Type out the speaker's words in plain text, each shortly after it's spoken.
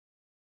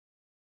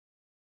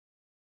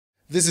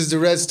This is the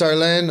Red Star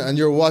Line, and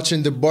you're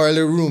watching The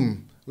Boiler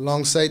Room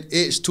alongside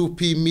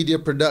H2P Media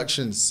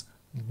Productions.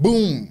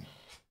 Boom!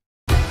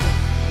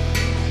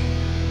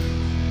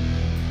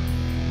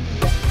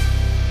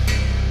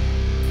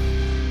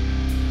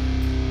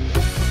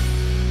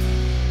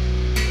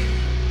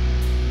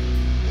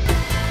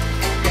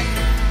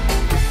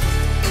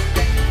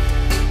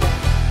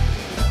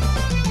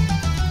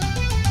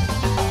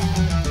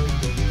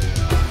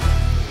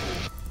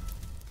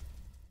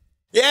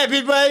 Yeah,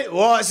 people,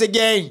 once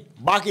again,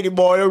 back in the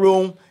boiler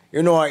room.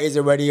 You know, it's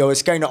already,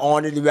 it's kind of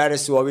on the weather,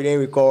 so we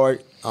didn't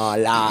record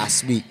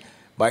last week.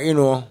 But, you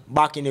know,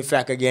 back in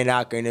effect again,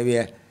 that kind of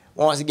way.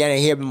 Once again, I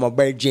hear my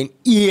virgin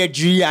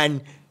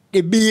Adrian,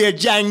 the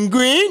bajan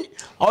Green.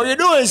 How you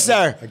doing,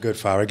 sir? Good,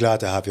 Farah. Glad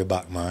to have you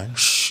back, man.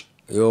 Shh.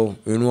 Yo,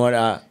 you know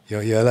what?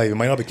 You're alive. You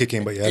might not be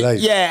kicking, but you're alive.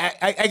 Yeah,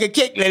 I can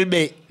kick a little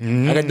bit.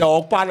 I can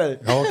dog paddle.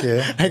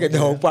 Okay. I can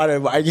dog paddle,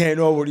 but I can't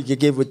know what you can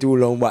give for too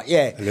long. But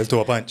yeah. A little to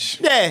a punch.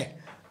 Yeah.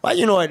 But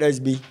you know what it does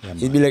be. Yeah,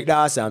 it be like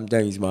that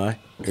sometimes, man.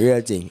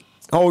 Real thing.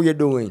 How you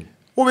doing?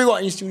 What we got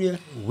in the studio?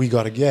 We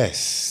got a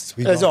guest.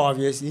 That's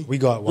obviously. We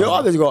got one. You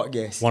always got a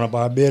guest. One of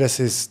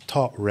Barbados'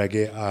 top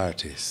reggae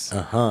artists.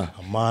 Uh-huh.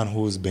 A man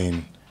who's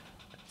been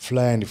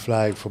flying the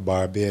flag for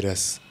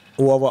Barbados.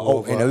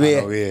 Over and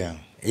away.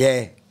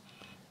 Yeah.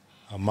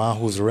 A man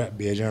who's rep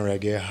Bajan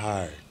reggae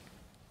hard.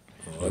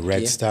 Okay. The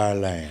Red Star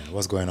Line.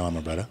 What's going on,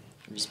 my brother?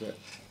 Respect.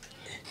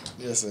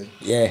 Yes, sir.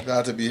 Yeah.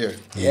 Glad to be here.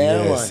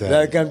 Yeah, Yes, man. sir.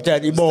 Welcome to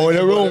the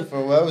boiler room.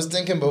 I was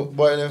thinking about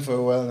boiling for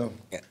a while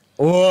now.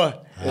 Oh,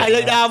 I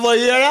like that for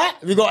you, right?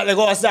 We got to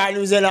go start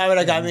New Zealand.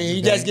 I mean,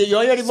 you just get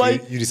you the boy.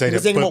 So you decided to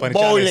think pull about up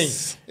on the bowling.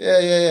 chalice.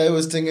 Yeah. I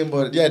was thinking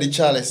about it. Yeah, the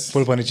chalice.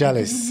 Pull up on the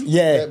chalice.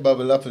 Yeah.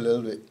 Bubble up a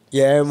little bit.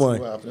 Yeah, See man.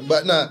 what happened.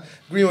 But nah,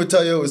 Green will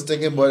tell you I was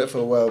thinking about it for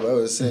a while, but I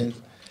was saying,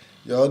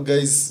 y'all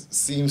guys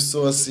seem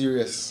so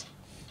serious.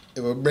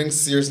 It will bring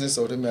seriousness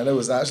out of me, and I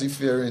was actually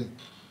fearing.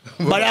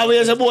 But that's what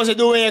you're supposed to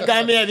do when you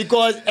come here,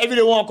 because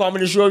everyone come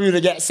in the show you to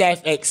get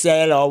Self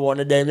Excel or one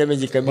of them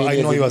music But I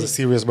know you was a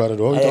serious brother,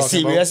 though. What you a talking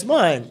serious about?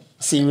 man.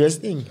 Serious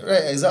thing.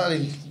 Right,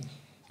 exactly.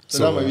 So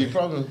that might be a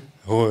problem.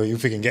 Oh, you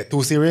thinking get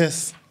too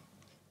serious?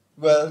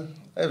 Well,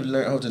 I've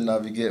learned how to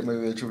navigate my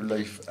way through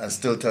life and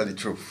still tell the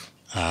truth.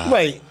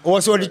 Wait,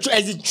 also is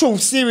the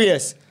truth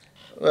serious?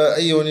 Well,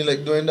 I only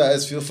like doing that. I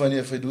just feel funny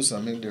if I do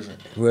something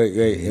different. Right.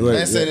 I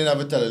ain't saying I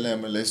never tell a lie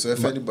in my life, so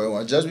if anybody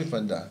want to judge me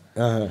for that,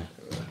 Uh-huh.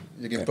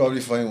 you can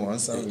probably find one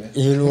somewhere.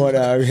 You know what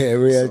I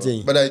real So,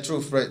 thing. but I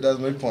truth, right? That's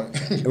my point.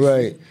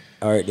 Right.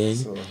 All right then.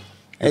 So,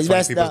 It's Funny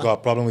best people's that. got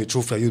a problem with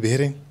truth that you be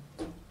hitting?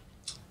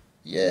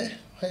 yeah,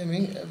 I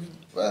mean,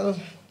 well,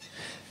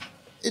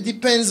 it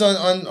depends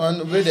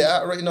on where they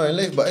are right now in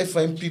life. But I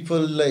find people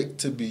like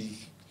to be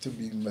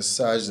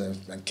massaged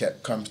and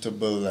kept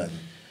comfortable, and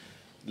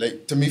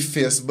like, to me,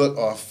 Facebook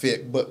or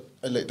fake book,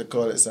 I like to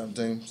call it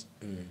sometimes,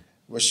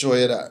 will show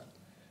you that.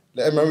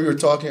 Like, I remember we were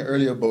talking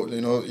earlier about,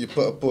 you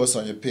put a post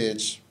on your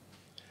page,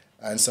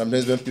 and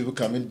sometimes when people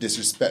come in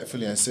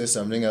disrespectfully and say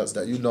something else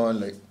that you don't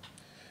like,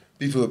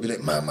 people will be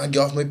like, man, get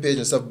off my page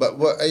and stuff. But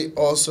what I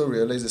also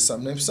realize is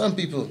sometimes some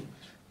people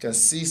can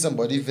see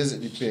somebody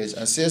visit the page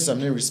and say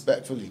something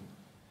respectfully,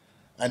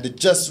 and they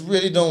just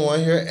really don't want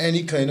to hear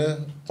any kind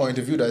of point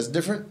of view that's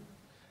different,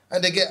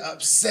 and they get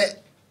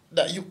upset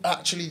that you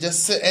actually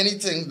just said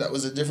anything that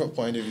was a different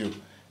point of view.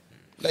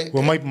 Like,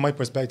 Well, my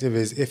perspective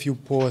is if you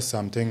post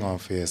something on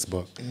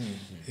Facebook,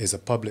 it's a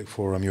public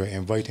forum, you're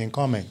inviting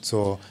comments.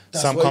 So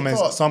That's some what I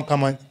comments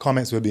thought.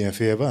 comments will be in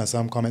favor and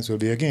some comments will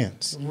be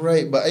against.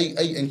 right, but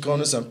I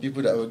encounter some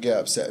people that will get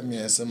upset at me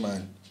and say,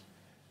 man,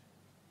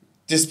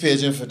 this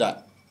page in for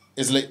that.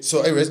 It's like,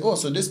 so I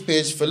realize, so this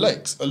page for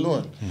likes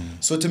alone.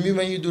 So to me,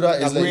 when you do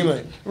that, it's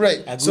Agreement.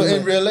 like, right. So in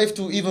Agreement. real life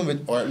too, even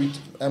with,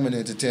 I'm an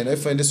entertainer, I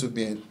find this would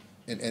be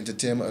in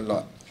entertainment a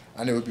lot.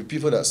 And there would be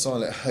people that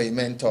sound like high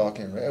men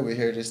talking, right? I would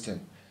hear this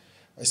thing.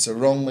 I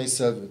surround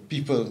myself with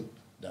people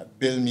that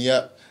build me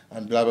up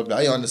and blah, blah, blah.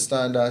 I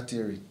understand that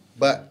theory.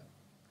 But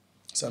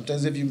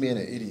sometimes if you being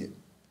an idiot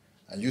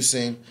and you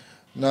saying,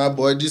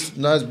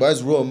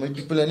 it's wrong, my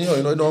people anyhow,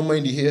 I don't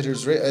mind the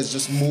haters, right? I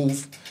just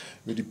move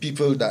with the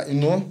people that,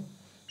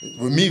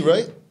 with me,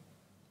 right?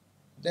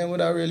 Then what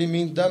that really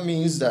means, that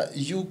means that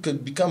you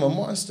could become a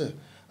monster.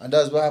 And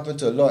that's what happened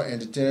to a lot of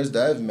entertainers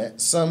that I've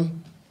met.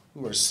 Some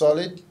who were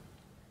solid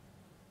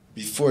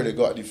before they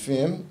got the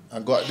fame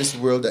and got this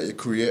world that you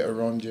create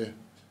around you,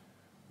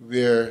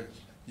 where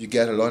you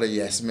get a lot of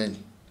yes men.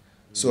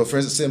 So for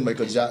instance, say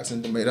Michael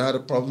Jackson, he might have had a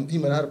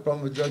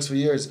problem with drugs for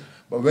years.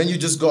 But when you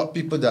just got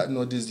people that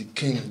know this is the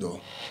king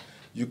though,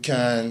 you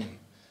can't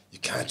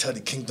tell the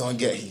king don't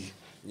get he.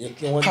 You can't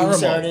do Paramount,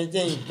 certain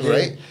things.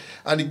 right?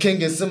 And the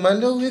king is saying, man,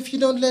 no, if you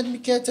don't let me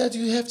get that,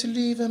 you have to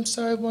leave. I'm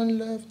sorry, one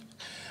love.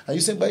 And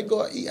you say, by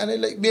God, and I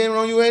like being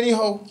around you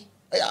anyhow.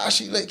 I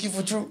actually like you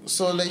for truth.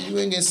 So like you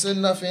ain't gonna say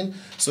nothing.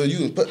 So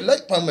you put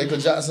like on Michael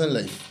Jackson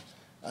life.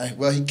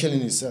 Well, he killing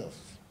himself.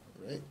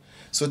 Right?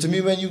 So to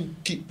me, when you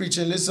keep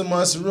preaching, listen,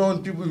 man,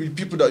 surround people with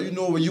people that you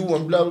know where you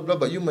want, blah, blah, blah,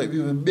 but you might be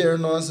with bare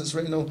nonsense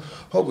right now.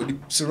 How about you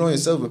surround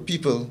yourself with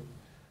people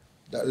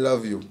that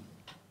love you?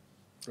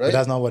 Right? But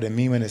that's not what they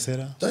mean when they say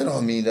that. They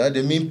don't mean that.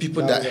 They mean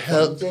people That that was a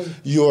help fun thing.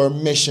 your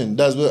mission.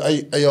 That's what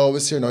I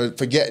always hear now.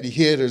 Forget the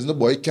haters. No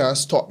boy can't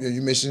stop your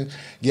mission.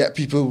 Get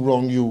people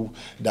wrong you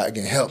that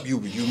can help you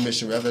with your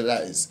mission, whatever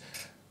that is.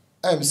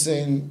 I'm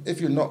saying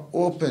if you're not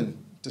open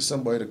to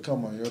somebody to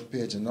come on your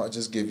page and not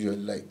just give you a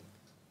like,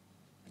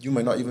 you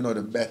might not even know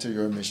to better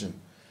your mission.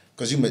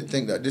 Because you might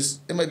think that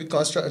it might be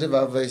constructive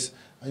advice.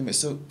 And you might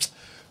say,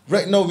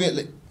 right now,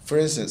 like, for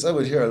instance, I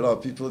would hear a lot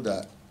of people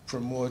that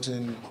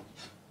promoting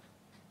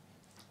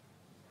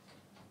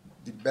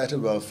the better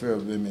welfare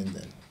of women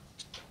then.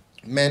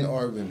 Men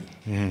or women,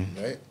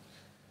 right?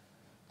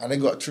 And I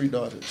got 3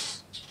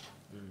 daughters.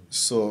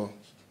 So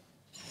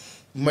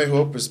my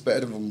whole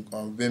perspective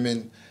on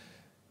women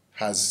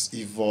has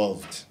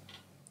evolved.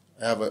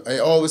 I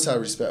always have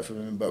respect for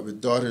women, but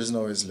with daughters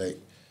now it's like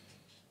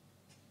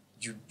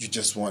you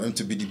just want them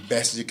to be the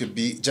best you could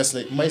be, just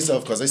like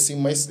myself, because I see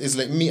it's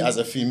like me as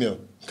a female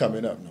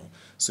coming up now.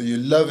 So you're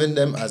loving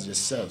them as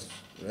yourself,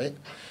 right?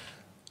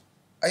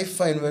 I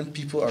find when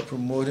people are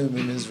promoting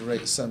women's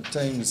rights,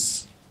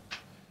 sometimes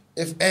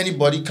if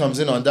anybody comes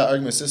in on that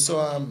argument, says,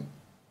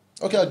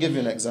 okay, I'll give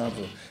you an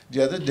example.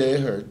 The other day I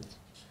heard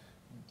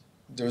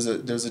there was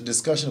a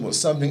discussion about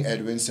something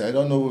Edwin said. I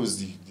don't know what was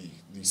the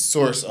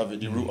source of it,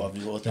 the root of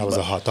the whole thing. That was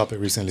a hot topic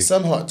recently.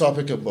 Some hot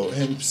topic about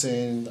him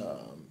saying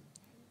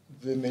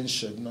women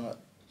should not,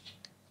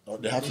 or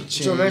they have to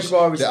change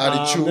the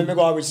attitude. Women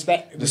got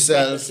respect the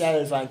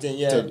self and thing,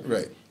 yeah.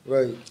 Right.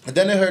 Right. And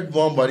then I heard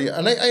one body,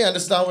 and I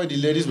understand why the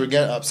ladies were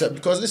getting upset,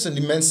 because listen,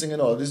 the men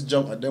singing all this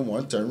junk and then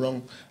one turn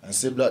wrong and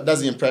say blah.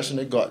 That's the impression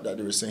they got, that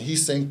they were saying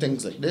he's saying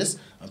things like this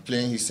and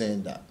playing he's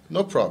saying that.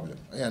 No problem.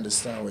 I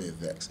understand why you're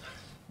vexed.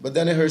 But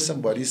then I heard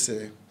somebody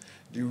say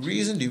the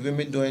reason the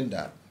women doing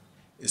that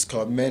is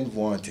because men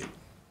want it,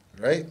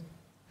 right?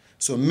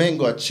 So men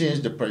got to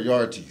change the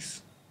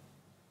priorities,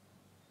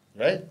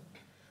 right?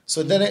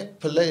 So then I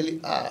politely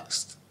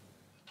asked,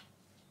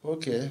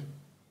 okay,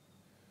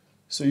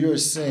 so you're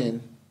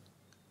saying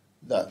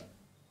that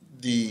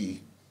the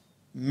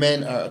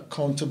men are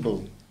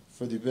accountable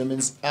for the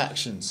women's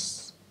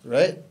actions,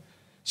 right?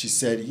 She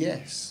said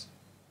yes,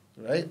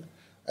 right?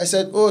 I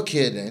said,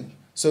 okay then.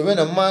 So when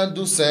a man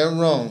do something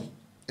wrong,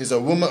 is a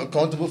woman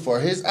accountable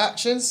for his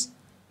actions?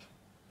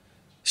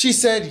 She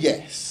said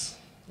yes,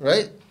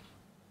 right?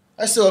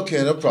 I said,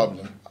 okay, no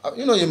problem.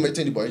 You know, you might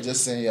think the boy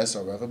just saying yes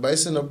or whatever, but I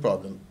said, no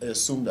problem. I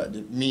assume that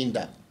they mean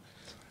that.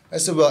 I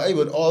said, well, I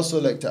would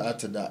also like to add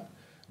to that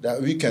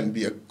we can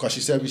be, because she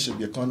said we should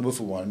be accountable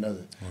for one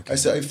another. Okay. I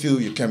said, I feel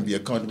you can be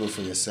accountable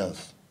for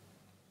yourself.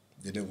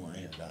 They didn't want to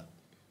hear that.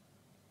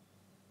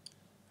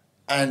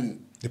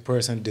 And the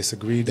person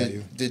disagreed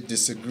they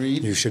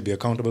disagreed. You should be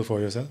accountable for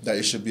yourself? That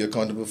you should be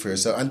accountable for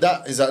yourself. And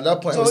that is at that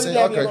point, So I was saying,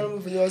 okay.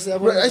 accountable for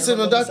yourself, Right, I said,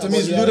 no, that to me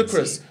is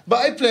ludicrous. But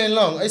I playing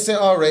along. I said,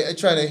 all right, I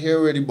trying to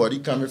hear where the body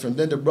coming from.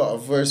 Then they brought a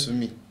verse for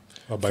me.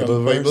 A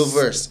Bible verse? Bible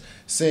verse.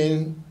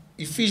 Saying,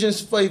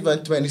 Ephesians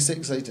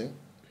 5:26, I think.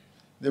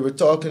 They were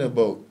talking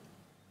about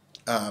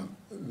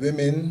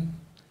women,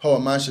 how a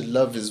man should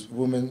love his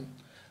woman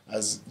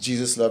as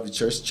Jesus loved the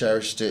church,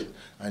 cherished it,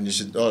 and you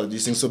should all of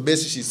these things. So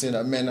basically she's saying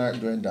that men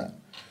aren't doing that.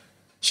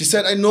 She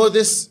said, I know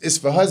this is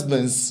for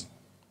husbands,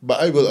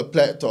 but I will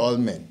apply it to all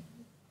men.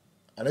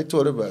 And I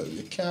told her, well,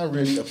 you can't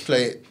really apply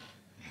it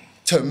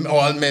to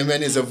all men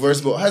when it's a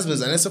verse about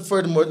husbands. And it's a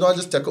furthermore, don't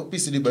just take up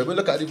piece of the Bible.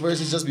 Look at the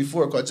verses just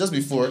before, because just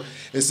before,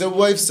 it said,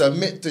 wives,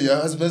 submit to your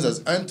husbands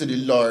as unto the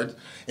Lord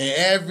in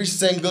every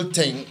single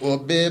thing,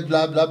 obey,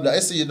 blah, blah, blah. I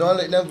say, you don't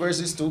like them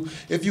verses too.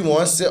 If you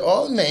want to say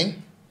all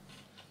men,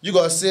 you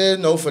got to say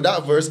no for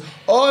that verse.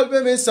 All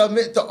women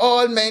submit to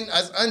all men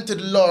as unto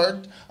the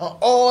Lord, and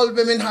all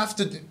women have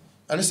to do.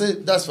 And I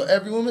said, that's for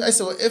every woman? I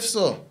said, well, if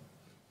so,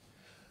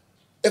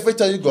 if I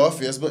tell you go off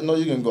Facebook, no,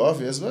 you can go off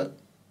Facebook.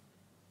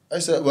 I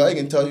said, well, I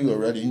can tell you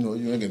already, you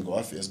ain't going to go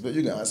off Facebook,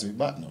 you can ask me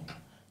back now,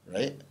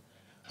 right?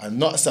 And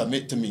not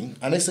submit to me.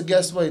 And I said,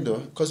 guess why though?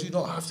 Because you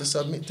don't have to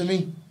submit to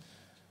me.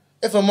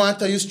 If a man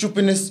tell you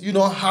stupidness, you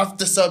don't have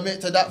to submit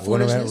to that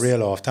foolishness. Went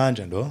real off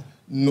tangent though.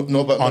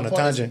 No, but on a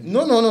tangent.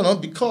 No,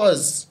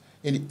 because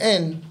in the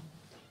end,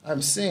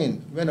 I'm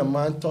saying when a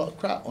man talk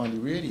crap on the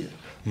radio,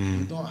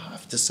 you don't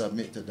have to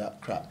submit to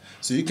that crap.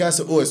 So you can't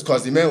say, oh, it's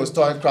because the man was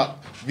talking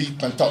crap, we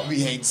can talk we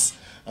heads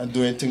and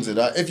doing things like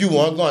that. If you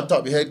want to go on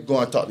top of your head, go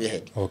on top of your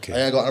head. Okay.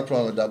 I ain't got no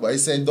problem with that. But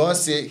he's saying, don't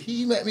say,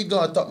 he made me go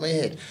on top of my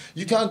head.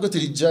 You can't go to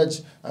the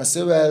judge and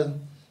say, well,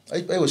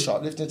 I was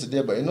shoplifting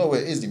today, but you know what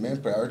it is, the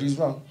main priority is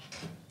wrong.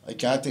 I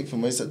can't take for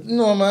myself.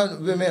 No,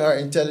 man, women are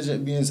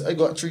intelligent beings. I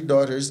got 3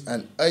 daughters,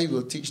 and I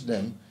will teach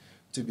them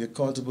to be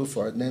accountable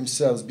for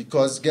themselves.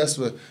 Because guess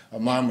what? A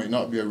man might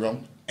not be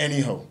around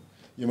anyhow.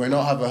 You might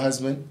not have a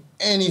husband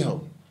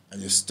anyhow,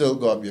 and you still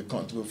got to be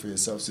accountable for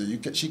yourself. So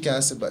she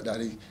can't say, but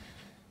daddy,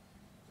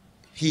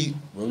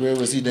 where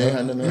was he there?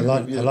 A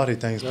lot of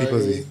times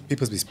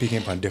people be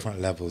speaking on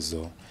different levels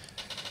though,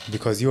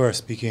 because you are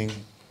speaking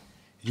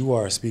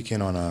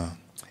on a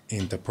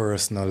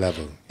interpersonal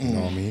level, you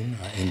know what I mean?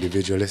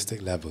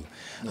 Individualistic level.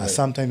 And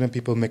sometimes when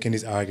people making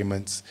these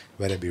arguments,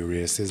 whether it be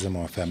racism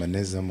or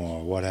feminism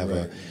or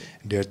whatever,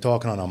 they're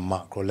talking on a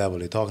macro level.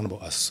 They're talking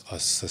about a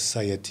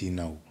society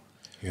now,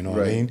 you know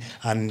what I mean?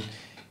 And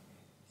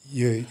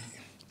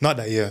not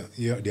that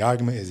the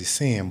argument is the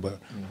same, but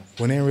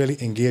when they really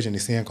engage in the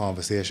same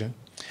conversation,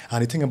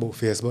 and the thing about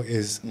Facebook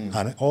is,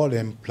 and all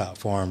them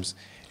platforms,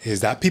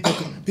 is that people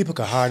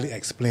can hardly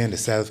explain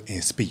themselves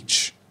in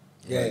speech.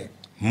 Yeah.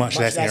 Much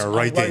less in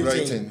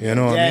writing. You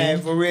know what I mean? Yeah,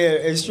 for real,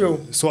 it's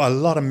true. So a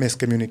lot of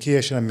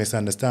miscommunication and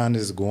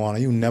misunderstandings go on,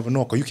 and you never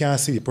know, because you can't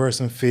see the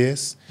person's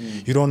face.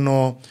 You don't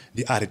know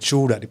the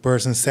attitude that the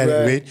person said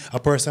it with. A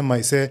person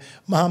might say,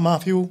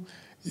 Matthew,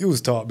 you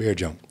was taught beer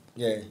jump.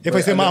 Yeah. If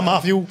I say,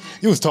 Matthew,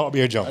 you was taught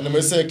beer jump. And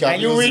I'm saying,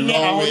 and you read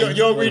that,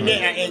 you're reading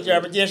that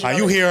interpretation. And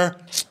you hear,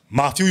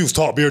 Matthew, you was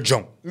taught beer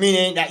jump.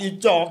 Meaning that you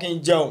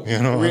talking junk. You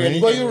know what I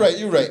mean? Well,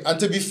 you're right. And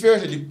to be fair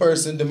to the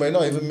person, they might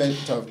not even meant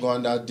to have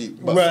gone that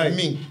deep. But for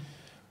me,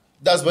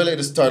 that's why I like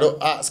to start out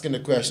asking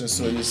the question.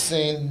 So you're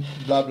saying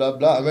blah, blah,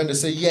 blah. And when they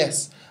say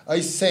yes,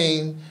 I'm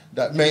saying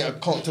that men are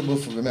accountable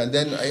for them. And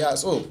then I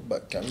ask,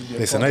 but can you be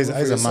Listen, as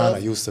a man, I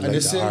used to and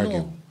like to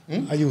argue.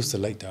 No. I used to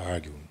like to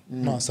argue.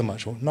 Not so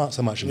much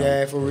now.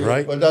 Yeah, for real.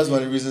 Right? But that's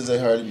one of the reasons I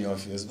hardly be on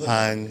Facebook.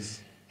 And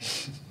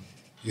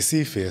you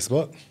see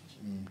Facebook,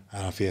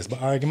 and a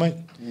Facebook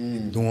argument,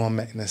 it don't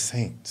make no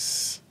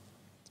sense.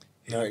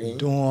 It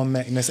don't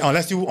make no sense.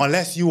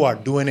 Unless you are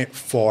doing it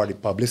for the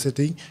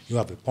publicity, you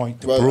have a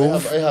point to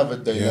prove. I have a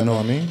dilemma. You know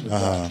what I mean? With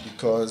that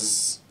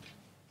because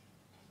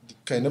the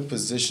kind of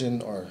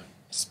position or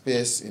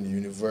space in the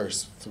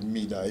universe for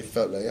me that I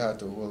felt like I had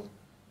to hold.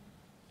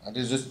 And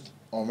it's just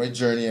on my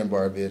journey in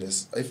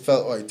Barbados, I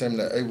felt all the time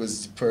that I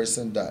was the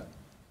person that,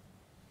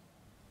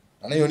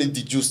 and I only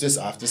deduced this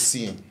after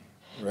seeing,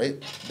 right?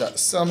 That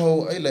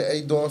somehow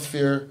I don't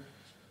fear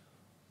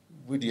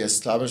what the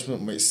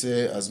establishment might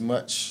say as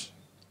much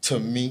to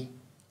me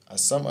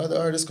as some other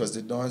artists, because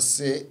they don't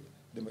say it,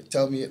 they might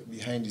tell me it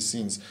behind the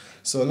scenes.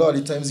 So a lot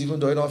of the times, even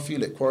though I don't feel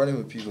like quarreling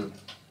with people,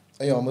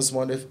 I almost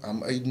wonder if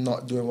I'm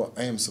not doing what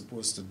I am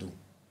supposed to do.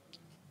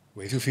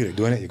 Well, if you feel like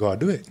doing it, you gotta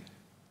do it.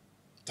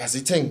 That's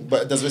the thing,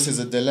 but that's what is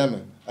a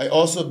dilemma. I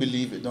also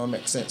believe it don't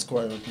make sense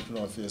quarreling with people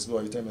on Facebook all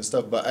the time and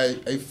stuff, but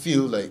I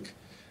feel like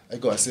I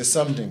gotta say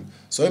something.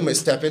 So I might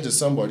step into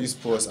somebody's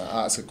post and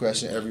ask a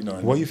question every now and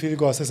then. Why you feel you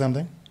gotta say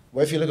something?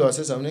 Why I feel like I gotta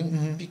say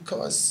something?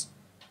 Because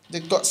they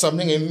got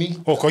something in me.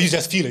 Oh, because you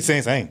just feel it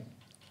saying something.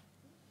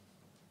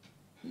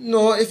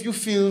 No, if you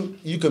feel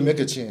you can make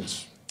a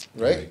change,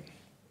 right?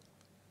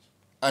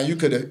 And you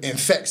could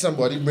infect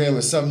somebody's brain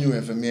with some new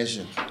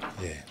information.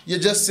 Yeah. You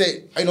just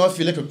say, I don't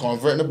feel like I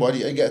convert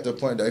nobody. I get to the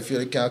point that I feel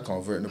like I can't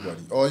convert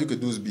nobody. All you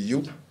could do is be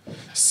you.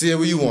 Say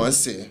what you want to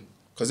say.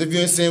 Because if you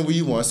ain't saying what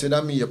you want to say,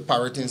 that means you're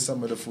parroting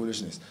some of the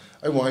foolishness.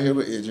 I want to hear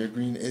what Adrian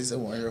Green is. I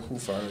want to hear who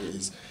Farrah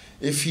is.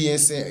 If he ain't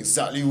saying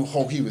exactly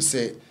how he would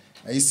say it,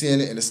 and he's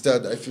saying it in the style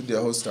that I feel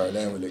the whole star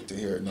line would like to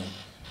hear it now,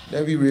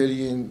 then we really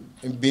you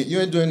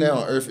ain't doing that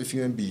on earth if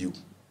you ain't be you.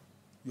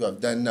 You have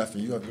done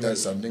nothing. You have done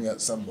something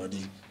that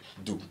somebody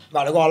do.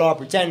 But there got a lot of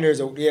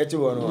pretenders out there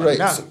too. Right.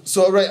 Nah.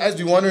 So I'd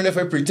be wondering if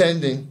I'm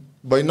pretending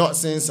by not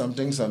saying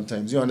something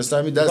sometimes. You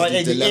understand me? That's but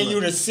the dilemma. But you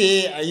to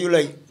say, and you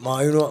like,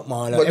 man, you know,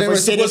 man. But if I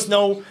say this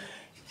now,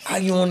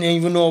 I don't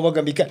even know what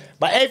gonna be.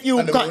 But if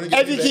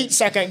you keep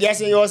second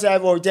guessing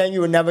yourself all the time, you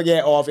will never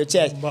get off your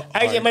chest.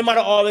 I think my mother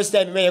always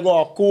tell me when you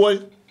go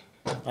cold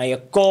and you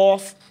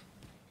cough,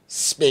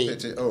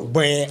 spit,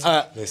 brain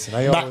up.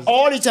 Listen, but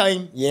all the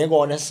time, you ain't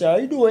gonna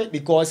necessarily do it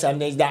because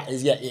sometimes that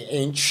is getting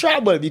in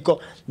trouble.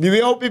 Because the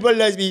way how people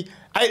let's be,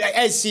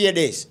 I see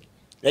this.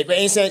 Like for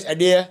instance, a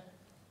day,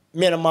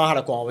 me and a man had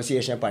a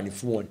conversation on the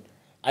phone.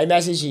 I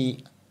message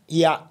he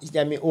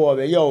tell me, oh,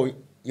 yo,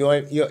 you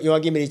want to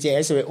give me the thing?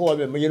 I said, oh,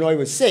 but you know I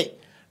was sick.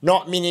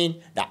 Not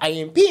meaning that I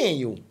ain't paying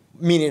you,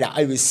 meaning that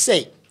I was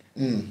sick.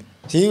 So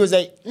he was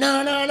like,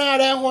 no,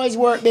 that always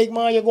work, big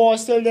man, you go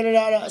still,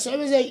 da. So I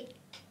was like,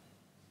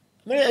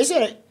 I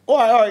said, all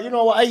right, you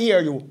know what, I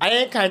hear you. I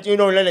ain't can't, you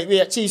know, like,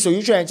 wait, see, so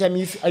you trying to tell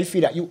me I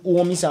feel that you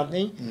owe me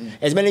something?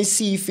 As when I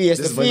see face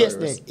to face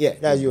thing. Yeah,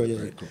 that's yours.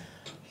 Right, cool.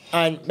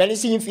 And when I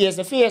see him face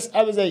to face,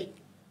 I was like,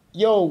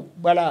 yo,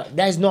 brother,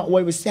 that's not what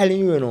I was telling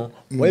you, you know.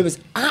 What I was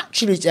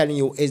actually telling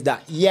you is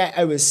that, yeah,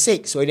 I was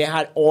sick, so I didn't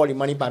have all the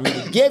money for me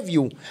to give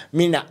you.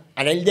 Mean that,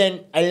 and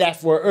then I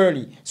left work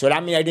early, so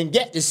that means I didn't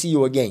get to see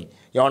you again.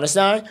 You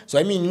understand? So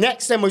I mean,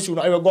 next time I should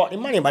not have got the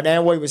money, but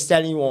then what I was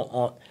telling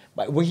you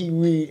but when he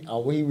read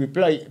and when he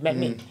replied, make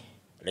me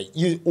like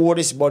you owe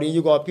this body,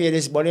 you gotta pay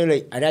this body,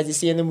 like, and that's the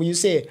same thing when you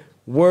say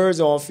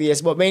words on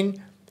Facebook.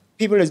 When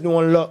people just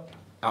don't look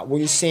at what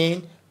you're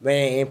saying when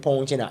they ain't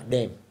pointing at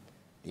them.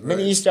 The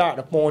minute you start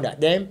to point at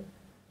them,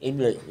 it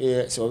be like,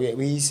 yeah, so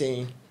what he's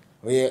saying,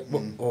 I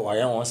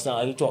don't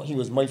understand. I thought he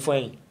was my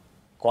friend.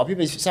 Because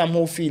people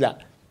somehow feel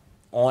that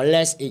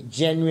unless it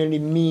genuinely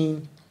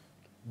mean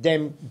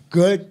them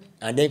good,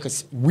 and then could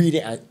read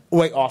it and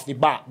right off the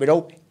bat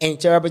without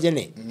interpreting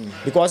it.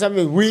 Because some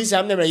people read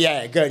something like,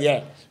 yeah, good,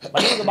 yeah.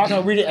 But then go back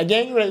and read it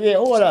again, you're like, wait,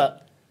 hold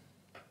up.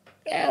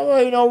 Yeah,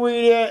 well, you know,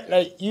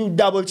 like you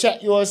double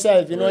check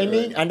yourself, you know what I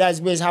mean? And that's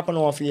what's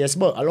happening on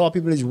Facebook. A lot of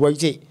people is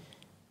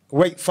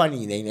right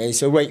funny, then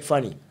it's a right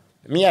funny.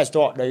 Me as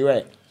thought that you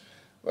right.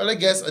 Well, I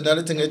guess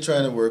another thing they're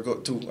trying to work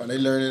out too, and they're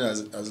learning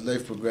as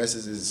life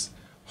progresses, is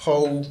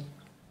how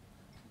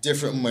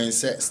different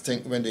mindsets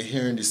think when they're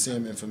hearing the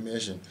same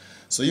information.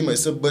 So you might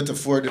say but to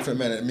 4 different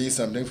men, it means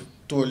something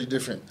totally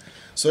different.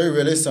 So you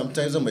realize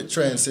sometimes I might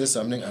try and say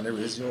something and I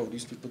realize, yo,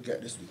 these people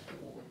get this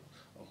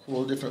a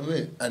whole different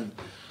way. And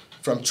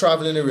from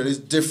traveling, I realize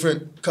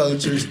different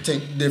cultures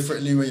think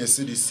differently when you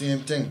see the same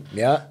thing.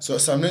 Yeah. So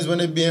sometimes when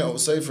they're being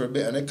outside for a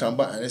bit and they come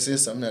back and they say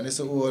something and they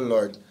say, oh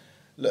Lord,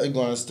 let me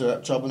go and stir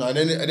up trouble now. And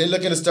then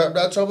looking to stir up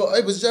that trouble. I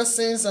was just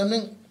saying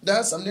something,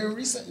 that's something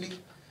recently.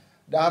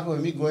 That happened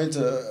with me going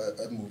to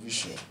a movie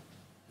show.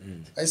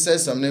 I said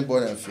something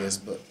about it on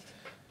Facebook.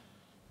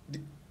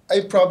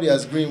 I probably,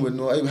 as Green would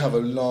know, I have a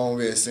long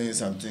way of saying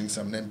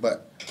something,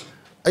 but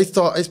I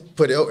thought I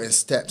put it out in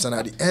steps, and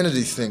at the end of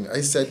the thing,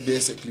 I said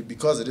basically,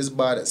 because of this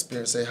bad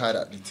experience I had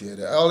at the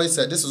theater, all I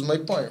said, this was my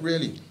point,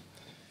 really.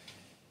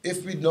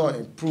 If we don't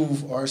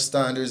improve our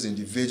standards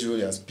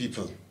individually as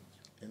people,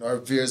 in our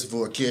various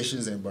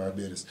vocations in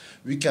Barbados,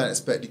 we can't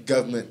expect the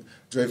government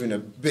driving a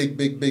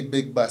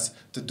big bus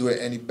to do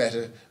it any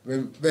better.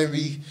 When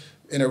we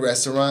in a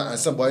restaurant and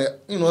somebody,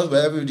 you know,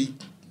 wherever the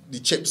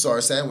chips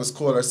are saying, was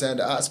cold or saying,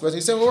 to ask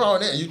questions, you say, we're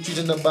on it, and you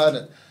treating them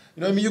bad. You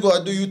know what I mean? You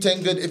gotta do your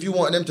thing good if you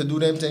want them to do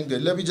them thing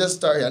good. Let me just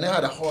start here. And I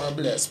had a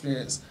horrible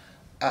experience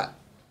at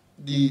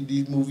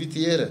the movie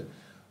theater.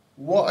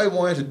 What I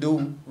wanted to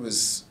do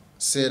was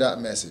say that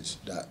message,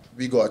 that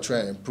we gotta try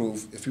and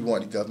improve if we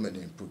want the government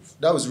to improve.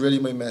 That was really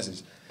my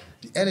message.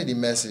 The end of the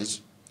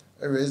message,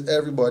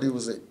 everybody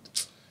was like,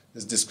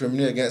 there's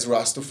discriminate against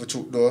Rasta for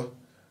truth though.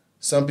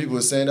 Some people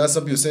were saying that.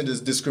 Some people saying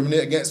there's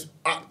discriminate against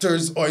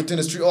actors or in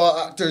the street. All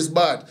actors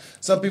bad.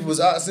 Some people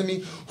was asking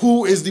me,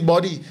 who is the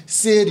body?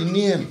 Say the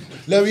name.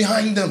 Let me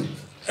hang them.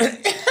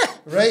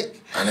 Right?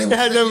 And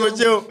I was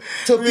like, yo,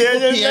 so people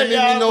PMing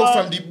me now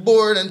from the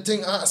board and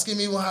thing asking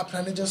me what happened.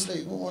 And they just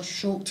like, oh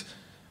shoot.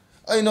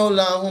 I know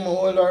long home, my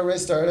whole already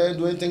started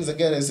doing things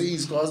again and say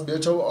East Coast Beer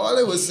Trouble. All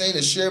I was saying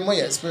is share my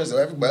experience, so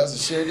everybody else to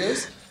share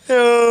theirs.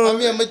 I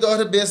mean, my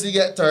daughter basically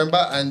get turned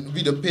back and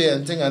we the pay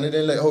and thing, and they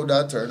didn't like how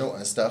that turned out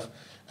and stuff.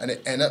 And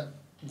it end up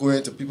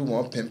going to people who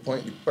want to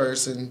pinpoint the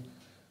person.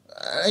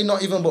 I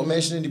not even about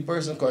mentioning the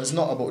person, because it's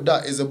not about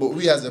that. It's about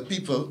we as a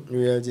people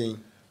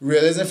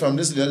realizing from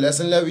this little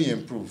lesson that we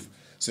improve.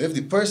 So if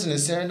the person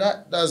is saying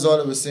that, that's all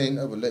I was saying.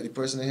 I would let the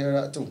person hear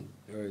that too.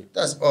 Right.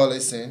 That's all I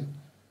saying.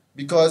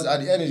 Because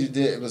at the end of the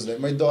day, it was like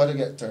my daughter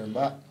get turned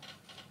back.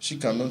 She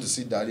come down to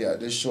see daddy at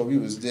this show. We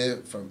was there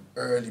from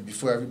early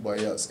before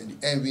everybody else. In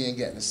the end, we ain't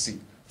getting a seat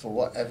for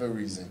whatever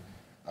reason.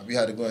 And we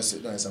had to go and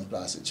sit down in some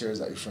plastic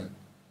chairs at the front.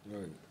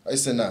 Right. I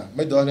said, nah,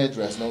 my daughter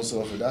dressed now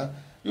so for that.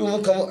 You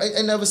won't come.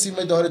 I never see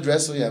my daughter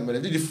dress so young, but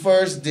it did the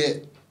first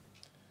date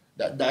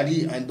that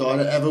daddy and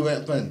daughter ever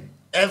went on.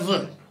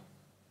 Ever.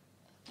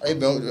 I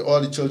been with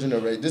all the children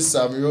already. This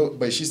 7-year-old,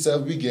 but she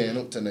said we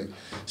getting up tonight.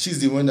 She's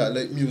the one that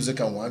like music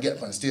and want to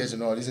get on stage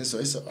and all this. And so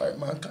I said, all right,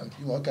 man, come.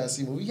 You want to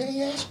see movie?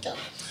 Yeah, she come.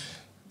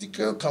 The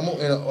girl come out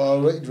in an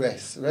all white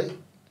dress, right?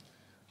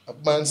 A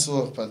band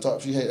sew up on top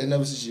of her head. I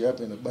never see she up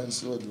in a band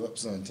sew up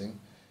something.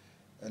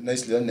 A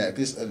nice little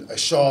necklace, a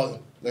shawl,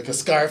 like a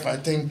scarf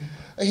and thing.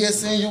 I hear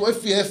saying, you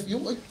FF, you.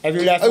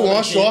 I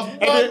want to show off.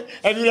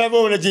 Have you ever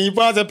on a jean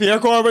pants and pair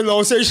of carbon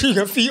long so she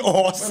can feel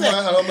awesome? My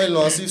man had on my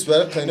long sleeve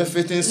sweater, kind of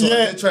fitting, so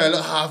I try to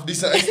look half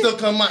decent. I still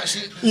can't match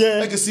it.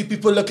 Yeah. I can see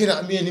people looking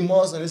at me in the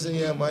malls and they say,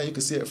 yeah, man, you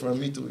can see it from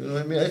me too. You know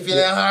what I mean? I feel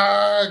it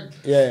hard.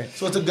 Yeah.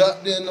 So to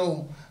got there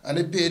now, and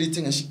they pay the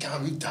thing and she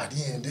can't be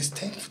daddy in this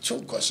thing for sure,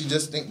 because she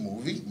just think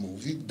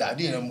movie,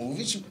 daddy in a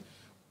movie.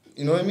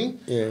 You know what I mean?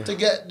 Yeah. To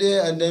get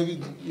there and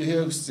then you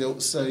hear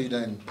outside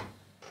and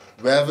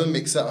wherever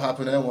mix up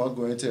happen, I want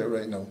to go into it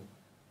right now.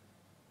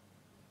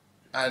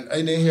 And I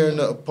didn't hear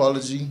no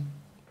apology.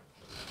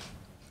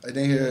 I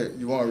didn't hear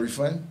you want a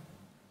refund.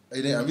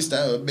 And we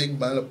started with a big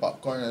bottle of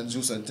popcorn and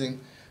juice and thing.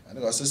 And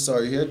I said,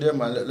 sorry, here, there,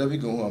 man, let me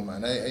go home,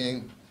 man.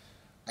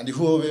 And the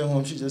whole way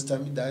home, she just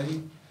told me,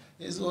 daddy,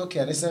 it's okay.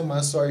 And I said,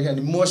 man, sorry. And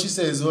the more she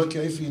says it's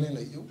okay, I'm feeling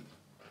like, yo.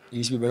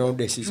 These people don't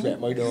disrespect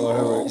my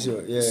daughter.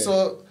 So, yeah.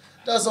 So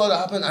that's all that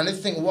happened. And I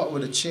think what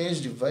would have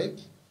changed the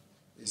vibe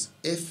is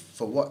if,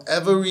 for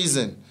whatever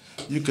reason,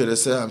 you could have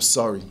said, I'm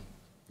sorry.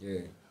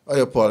 Yeah. I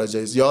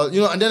apologize. Y'all,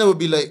 you know, and then it would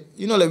be like,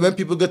 you know, like when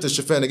people get to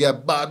Shafan and they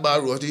get bad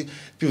roti,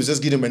 people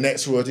just give them a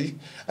next roti.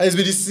 And it's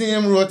be the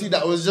same roti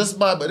that was just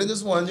bad, but they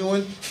just want you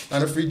one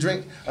and a free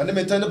drink. And they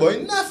may tell the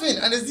boy nothing.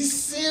 And it's the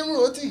same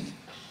roti.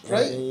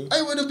 Right?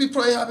 I would be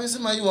probably happy to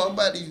say, man, you want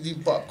bad the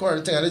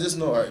popcorn thing. And they just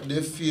know, all right,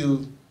 they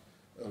feel,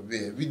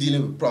 we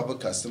dealing with proper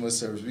customer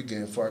service, we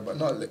getting far, but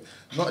not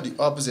the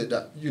opposite,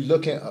 that you're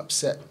looking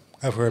upset.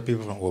 I've heard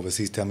people from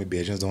overseas tell me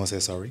Bajans don't say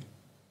sorry.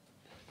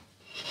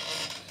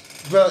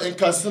 Well, in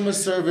customer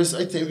service,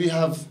 I think we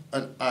have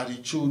an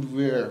attitude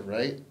where,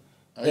 right?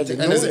 It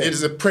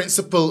is a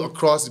principle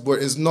across the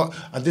board. It's not,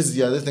 and this is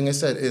the other thing I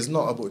said, it's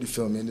not about the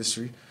film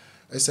industry.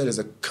 I said it's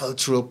a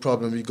cultural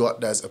problem we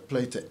got that's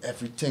applied to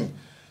everything.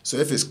 So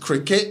if it's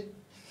cricket,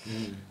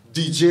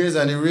 DJs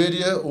and the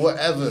radio,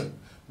 whatever,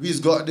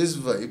 we've got this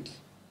vibe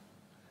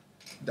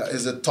that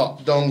is a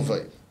top-down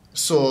vibe.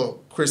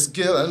 So Chris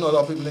Gill, I know a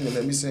lot of people think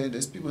let me saying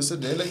this. People say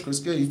they like Chris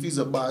Gill, if he's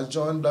a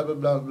bajan, blah, blah,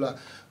 blah, blah.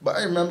 But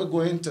I remember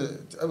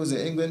I was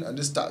in England, and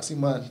this taxi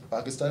man,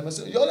 Pakistan, I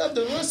said, y'all have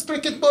the worst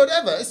cricket board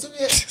ever. I said,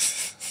 yeah.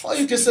 How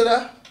you can say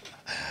that?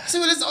 I said,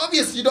 well, it's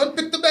obvious. You don't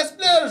pick the best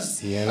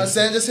players. Yeah. And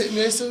then just hit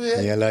me, I said,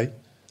 yeah. Yeah, like?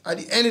 At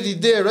the end of the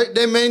day, right,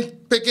 they mean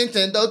picking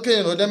 10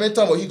 playing, or they mean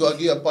talking about he got to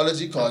give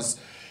apology because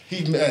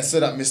he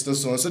said that Mr.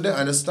 So. So they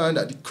understand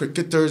that the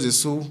cricketers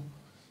is who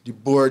the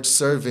board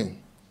serving.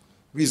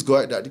 We've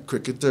got that the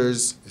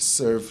cricketers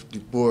serve the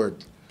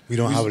board. We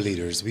don't have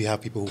leaders. We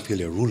have people who feel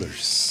they're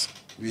rulers.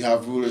 We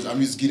have rulers. I'm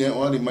just giving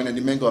all the money, and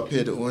the men got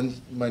paid their own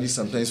money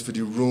sometimes for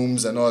the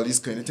rooms and all these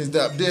kind of things.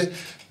 They're up there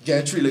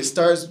getting treated like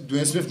stars.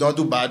 Dwayne Smith don't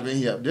do bad when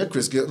he up there.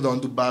 Chris Gill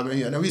don't do bad when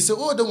he up there. And we say,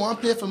 oh, they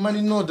want to pay for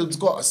money. No, they've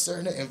got a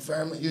certain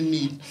environment you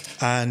need.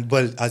 And,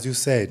 well, as you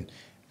said,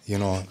 you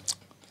know,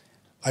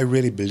 I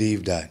really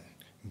believe that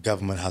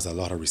government has a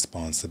lot of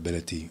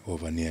responsibility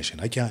over a nation.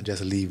 I can't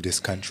just leave this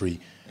country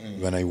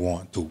when I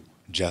want to,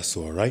 just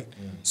so, right?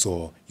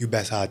 So you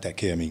best hard take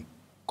care of me,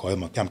 because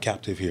I'm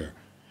captive here.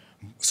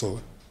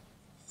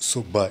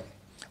 But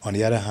on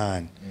the other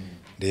hand,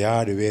 they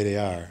are the way they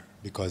are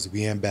because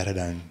we ain't better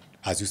than,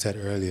 as you said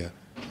earlier,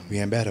 we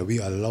ain't better. We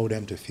allow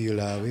them to feel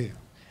that way.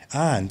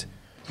 And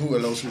who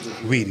allows you to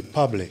feel we, the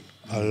public,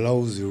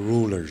 allows the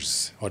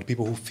rulers, or the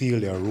people who feel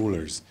they're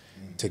rulers,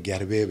 to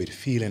get away with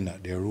feeling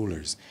that they're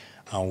rulers.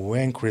 And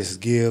when Chris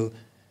Gill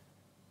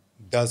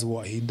does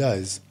what he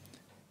does,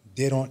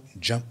 they don't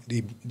jump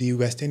the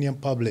West Indian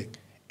public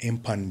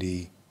upon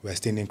the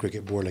West Indian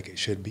Cricket Board like it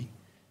should be.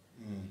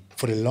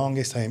 For the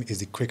longest time, is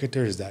the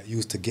cricketers that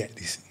used to get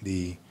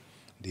the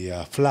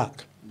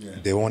flack. Yeah.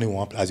 They only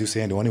want, as you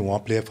saying, they only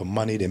want to play for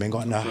money. They ain't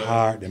got no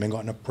heart. They ain't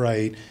got no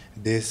pride.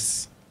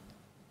 This.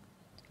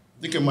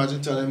 You can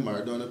imagine telling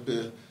Maradona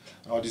pay,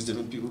 all these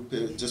different people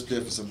pay, just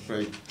play for some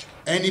pride.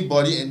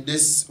 Anybody in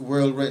this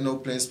world right now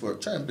playing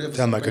sport, try and play for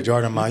Tell some Michael pride.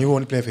 Jordan, man, you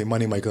only play for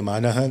money, Michael,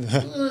 man.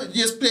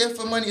 Just play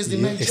for money is the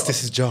main job.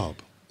 This his job.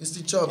 It's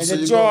the job. It's so a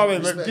you job,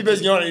 gotta but people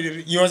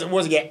you're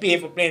supposed to get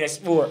paid for playing a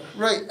sport.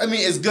 Right. I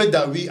mean, it's good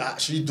that we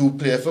actually do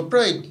play for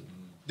pride.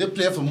 They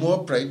play for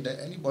more pride than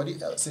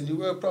anybody else in the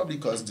world, probably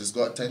because there's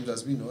got times,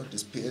 as we know,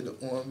 just pay the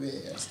own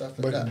way and stuff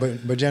like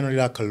that. But generally,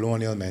 that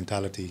colonial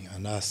mentality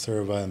and that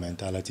servile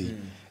mentality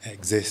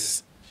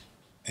exists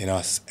in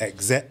us,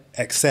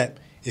 except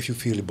if you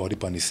feel the body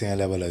on the same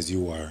level as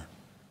you are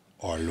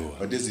or lower.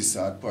 But this is the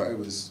sad part.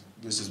 This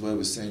is what I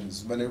was saying.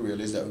 Is when I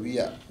realized that we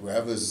are,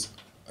 wherever's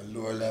a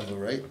lower level,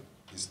 right,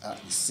 is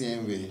at the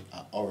same way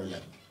at our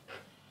level.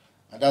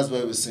 And that's why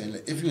I was saying,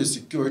 like, if you're a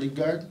security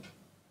guard,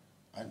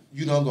 and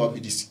you're not going to be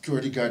the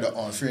security guard that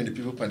unfriend the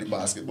people on the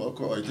basketball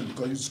court, or you think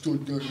because you're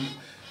security guard,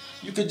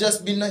 you could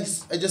just be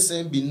nice. I just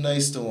saying be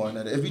nice to one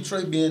another. If we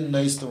try being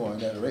nice to one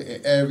another, right,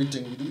 in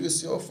everything we do, you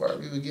see how far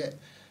we will get.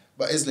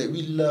 But it's like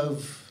we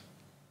love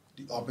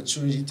the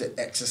opportunity to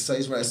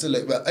exercise, right? So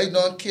like, well, I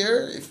don't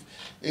care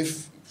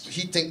if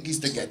he think he's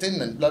to get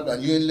in and blah, blah,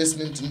 and you ain't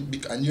listening to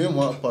me, and you ain't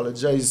want to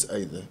apologize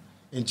either,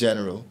 in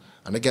general.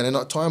 And again, I'm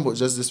not talking about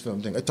just this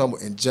film thing. I'm talking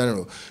about in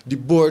general. The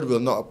board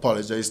will not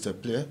apologize to a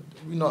player.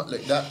 We're not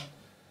like that.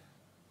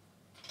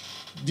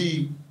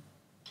 The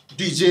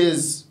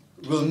DJs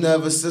will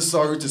never say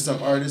sorry to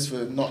some artists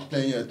for not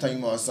playing your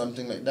time or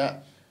something like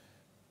that.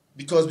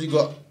 Because we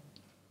got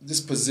this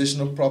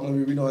positional problem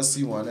where we don't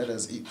see one another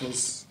as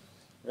equals.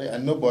 Right?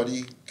 And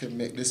nobody can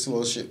make this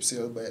whole ship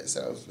sail by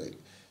itself. Like,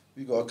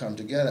 we got to come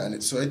together.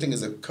 And so I think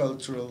it's a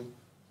cultural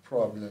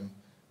problem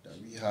that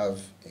we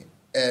have in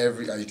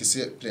every, and you can see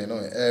it playing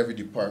out in every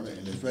department.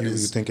 You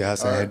think it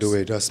has something to do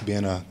with us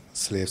being a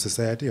slave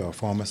society or a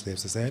former slave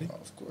society?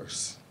 Of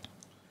course.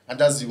 And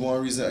that's the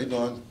one reason I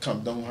don't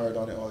come down hard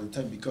on it all the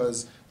time,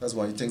 because that's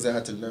one of the things I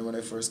had to learn when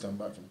I first came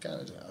back from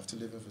Canada after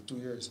living for 2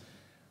 years.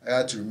 I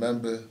had to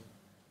remember,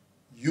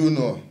 you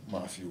know,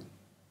 Matthew,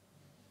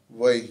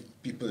 why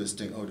people is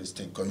think how this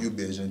thing, because you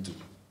Bajan too.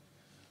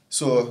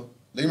 So,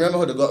 you remember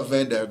how they got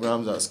Venn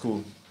diagrams at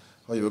school?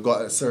 How you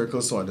got a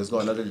circle, so on, there's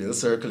got another little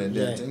circle in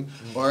there thing.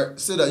 Or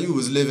say that you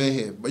was living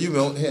here, but you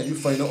went out here and you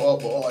find out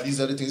all these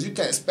other things. You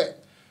can't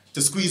expect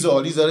to squeeze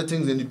all these other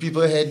things in the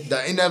people's head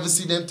that I never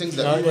see them things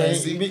that you want to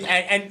see.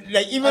 And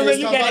like, even when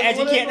you try to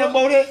educate them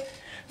about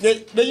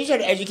it, when you try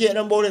to educate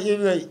them about it, you're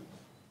like,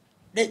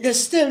 they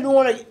still don't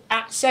want to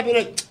accept it.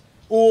 Like,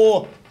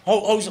 oh,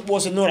 how you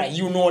supposed to know that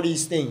you know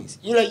these things?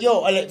 You're like,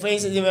 yo, like, for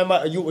instance, you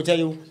remember you would tell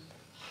you,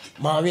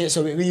 man,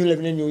 so when you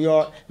living in New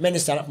York, men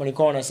stand up on the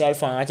corner, cell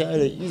phone, I tell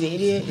you, like, you're an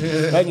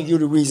idiot. I can give you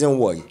the reason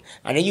why.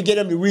 And then you get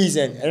them the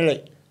reason, and they're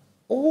like,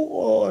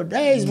 oh,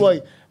 that is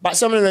why. But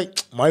somebody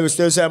like, man, you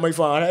still sell my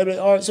phone. And I'm like,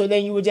 all right, so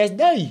then you would just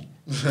die.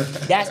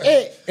 That's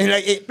it. And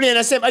like, it plain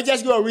and simple, I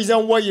just give a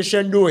reason why you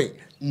shouldn't do it.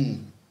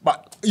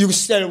 But you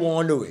still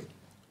won't do it.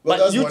 Well,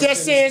 but you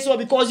just saying so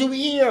because you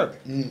here.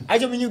 I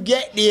think when you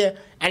get there,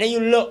 and then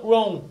you look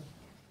wrong,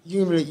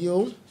 you be like,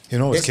 yo. You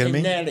know what's killing me?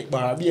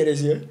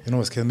 You know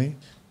what's killing me?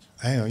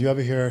 I know, you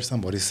ever hear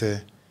somebody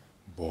say,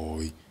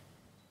 boy,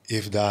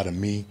 if that and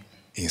me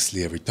in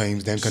slavery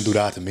times, them can do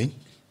that to me?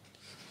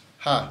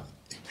 Ha.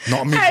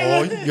 Not me,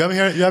 boy. You ever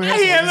hear I hear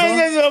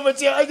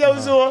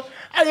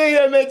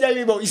me tell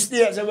me about the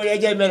states. Somebody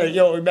tell me,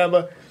 yo,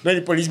 remember when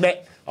the police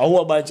met a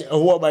whole bunch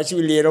of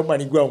laid up on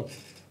the ground.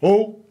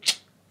 Oh,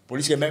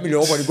 police can make me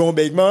lay up on the ground,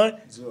 big man.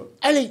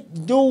 I like,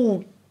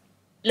 dude,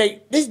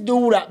 like this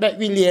dude that met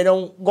me lay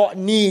down got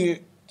knee,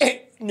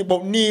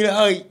 about knee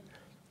height,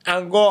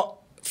 and got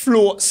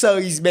float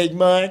size, big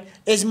man.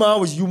 This man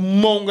was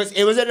humongous.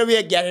 It was in the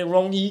way getting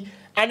wrong here,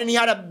 and then he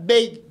had a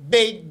big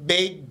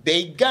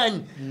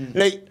gun.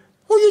 Like,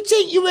 who you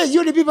think you is?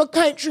 You're the people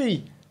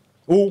country.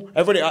 Oh,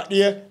 everybody out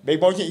there, big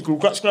bunch of Ku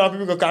Klux Klan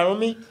people can carry on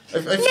me. I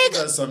think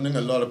that's something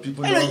a lot of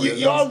people don't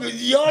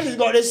realize. You always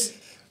got this.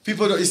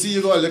 People don't, you see,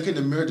 you gotta look in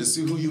the mirror to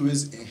see who you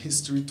is in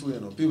history too, you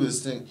know. People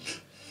just think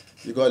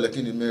you gotta look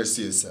in the mirror,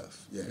 see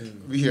yourself. Yeah,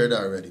 we hear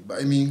that already.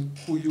 But I mean,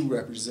 who you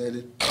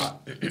represented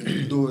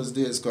in those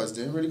days, because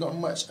they ain't really got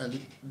much and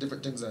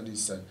different things on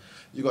this side.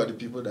 You got the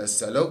people that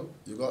sell out,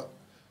 you got,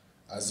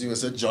 as you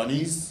said,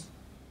 Johnnies,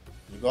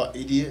 you got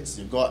idiots,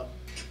 you got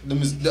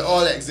they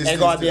all exist. There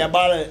gotta be a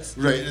balance.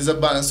 Right, there's a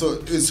balance. So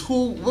it's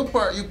what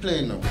part are you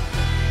playing now?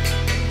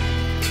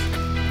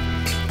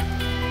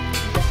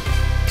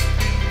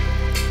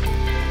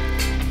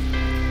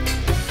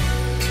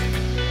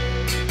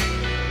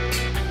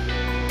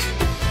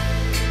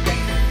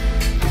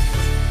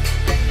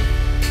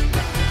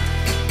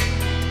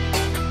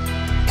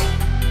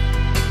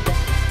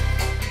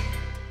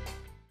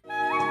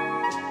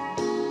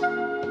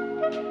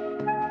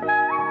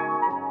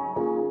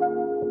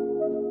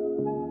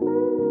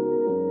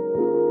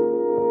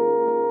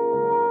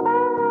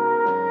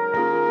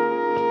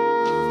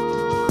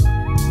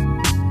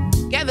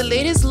 The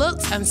latest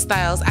looks and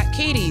styles at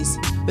Katie's,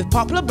 with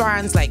popular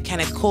brands like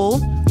Kenneth Cole,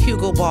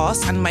 Hugo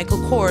Boss, and Michael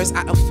Kors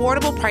at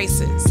affordable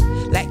prices.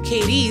 Let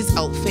Katie's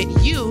outfit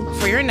you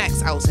for your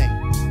next outing.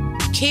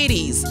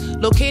 Katie's,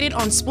 located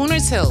on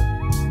Spooners Hill,